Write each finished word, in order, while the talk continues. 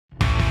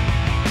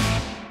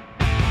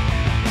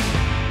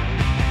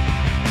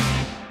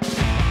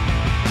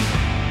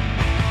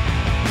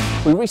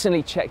We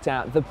recently checked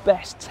out the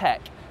best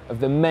tech of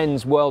the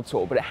men's World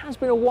Tour, but it has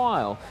been a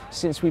while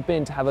since we've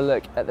been to have a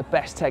look at the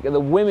best tech of the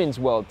women's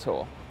World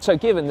Tour. So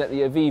given that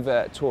the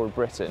Aviva Tour of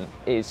Britain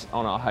is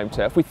on our home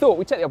turf, we thought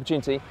we'd take the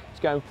opportunity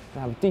to go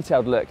and have a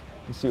detailed look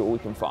and see what we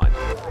can find.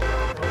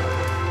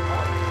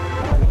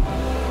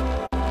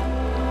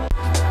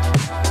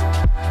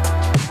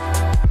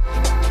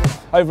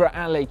 Over at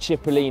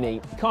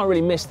Alé-Cipollini, can't really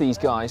miss these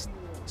guys.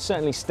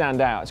 Certainly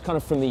stand out. It's kind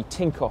of from the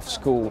Tinkoff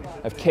school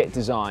of kit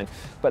design,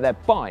 but their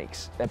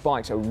bikes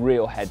are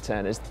real head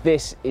turners.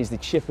 This is the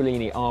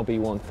Cipollini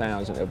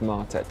RB1000 of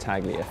Marta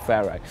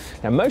Tagliaferro.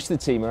 Now most of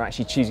the team are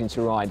actually choosing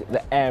to ride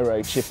the Aero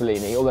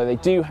Cipollini, although they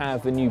do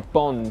have the new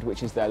Bond,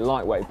 which is their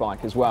lightweight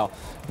bike as well.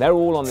 They're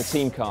all on the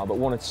team car, but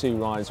one or two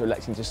riders are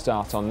electing to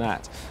start on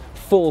that.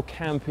 Full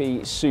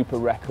Campi Super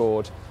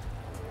record.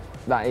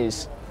 That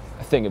is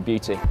a thing of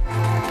beauty.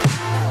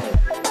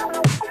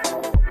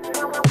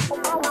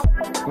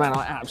 Man,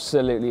 I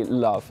absolutely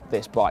love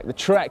this bike. The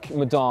Trek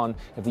Medina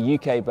of the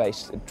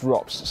UK-based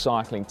Drops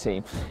cycling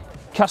team.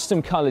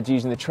 Custom coloured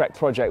using the Trek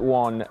Project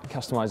 1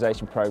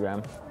 customisation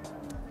programme.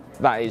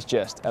 That is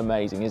just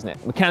amazing, isn't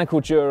it?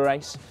 Mechanical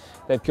Dura-Race.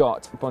 They've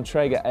got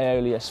Bontrager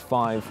Aeolus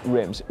 5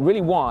 rims,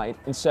 really wide,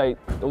 and so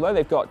although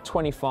they've got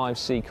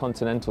 25C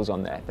Continentals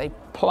on there, they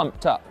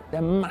plumped up.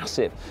 They're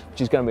massive,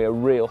 which is going to be a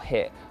real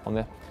hit on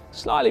the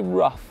slightly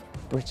rough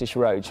British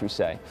road, should we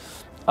say.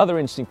 Other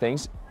interesting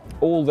things.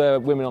 All the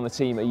women on the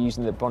team are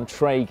using the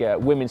Bontrager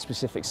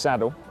women-specific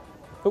saddle.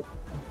 Oh,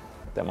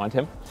 don't mind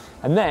him.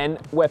 And then,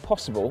 where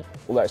possible,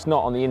 although it's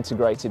not on the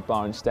integrated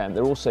bar and stem,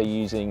 they're also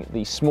using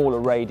the smaller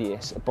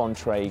radius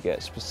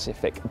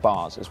Bontrager-specific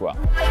bars as well.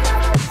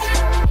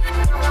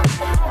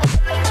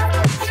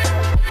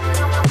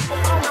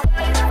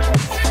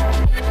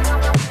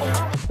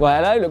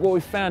 Well, hello, look what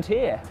we've found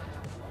here.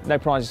 No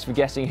prizes for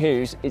guessing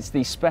whose. It's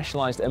the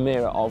Specialized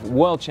Amira of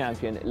world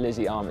champion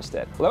Lizzie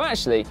Armitstead. Although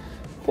actually,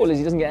 poor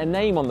Lizzie doesn't get a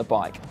name on the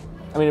bike.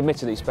 I mean,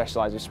 admittedly,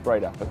 Specialized has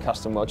sprayed up a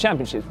custom World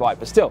Championships bike,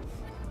 but still,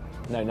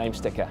 no name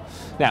sticker.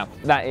 Now,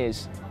 that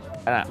is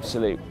an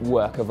absolute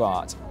work of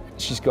art.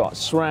 She's got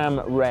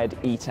SRAM Red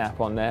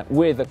E-tap on there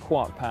with a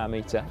quart power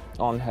meter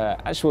on her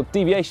actual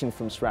deviation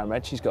from SRAM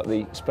Red. She's got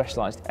the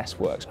Specialized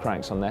S-Works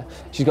cranks on there.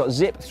 She's got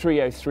Zip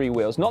 303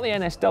 wheels, not the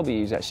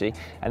NSWs actually,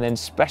 and then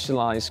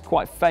Specialized,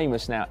 quite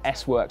famous now,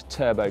 S-Works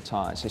turbo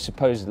tyres. So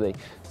supposedly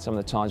some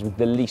of the tyres with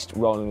the least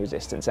rolling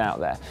resistance out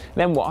there. And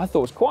then what I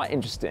thought was quite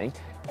interesting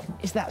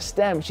is that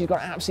stem. She's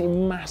got an absolutely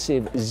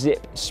massive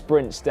Zip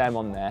Sprint stem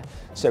on there,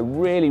 so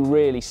really,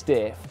 really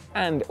stiff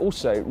and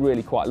also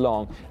really quite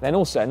long. Then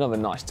also another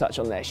nice touch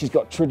on there, she's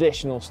got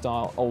traditional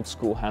style, old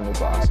school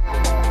handlebars.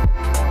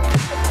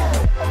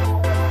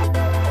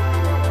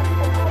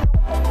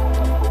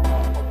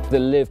 The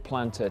Liv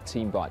Planter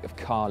team bike of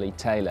Carly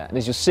Taylor, and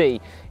as you'll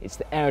see, it's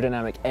the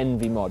aerodynamic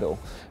Envy model.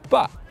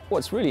 But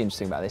what's really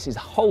interesting about this is the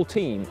whole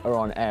team are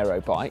on aero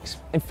bikes.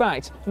 In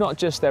fact, not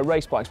just their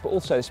race bikes, but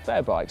also the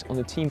spare bikes on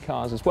the team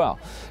cars as well.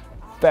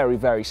 Very,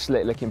 very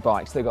slick looking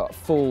bikes. They've got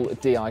full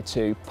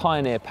Di2,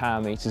 Pioneer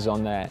power meters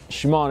on there,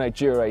 Shimano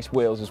Dura-Race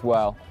wheels as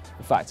well.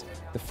 In fact,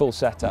 the full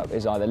setup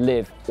is either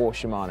Liv or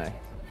Shimano.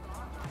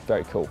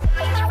 Very cool.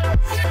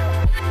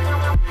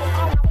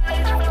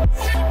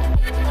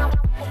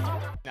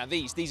 Now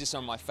these are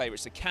some of my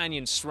favourites, the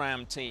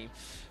canyon-sram team.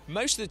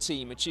 Most of the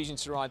team are choosing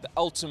to ride the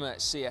Ultimate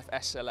CF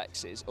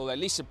SLXs, although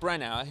Lisa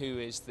Brennauer, who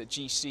is the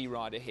GC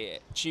rider here,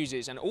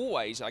 chooses, and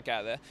always, I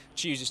gather,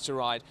 chooses to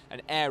ride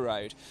an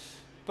Aeroad.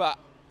 But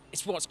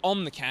it's what's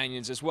on the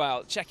canyons as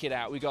well. Check it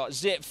out. We've got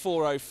Zip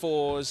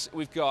 404s,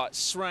 we've got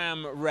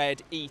SRAM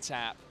Red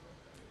E-tap.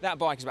 That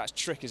bike is about as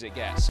trick as it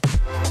gets.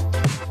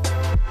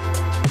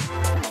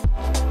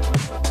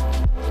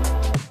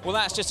 Well,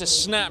 that's just a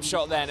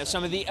snapshot then of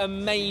some of the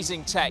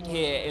amazing tech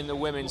here in the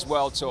Women's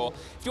World Tour.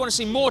 If you want to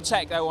see more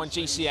tech though on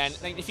GCN,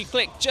 then if you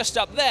click just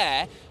up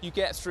there, you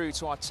get through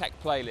to our tech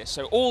playlist.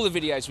 So all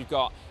the videos we've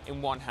got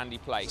in one handy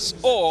place.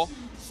 Or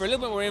for a little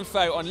bit more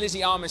info on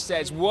Lizzie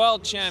Armitstead's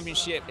World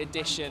Championship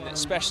Edition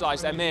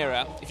Specialized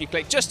Amira, if you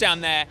click just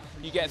down there,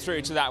 you get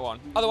through to that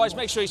one. Otherwise,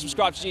 make sure you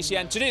subscribe to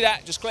GCN. To do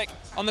that, just click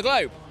on the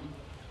globe.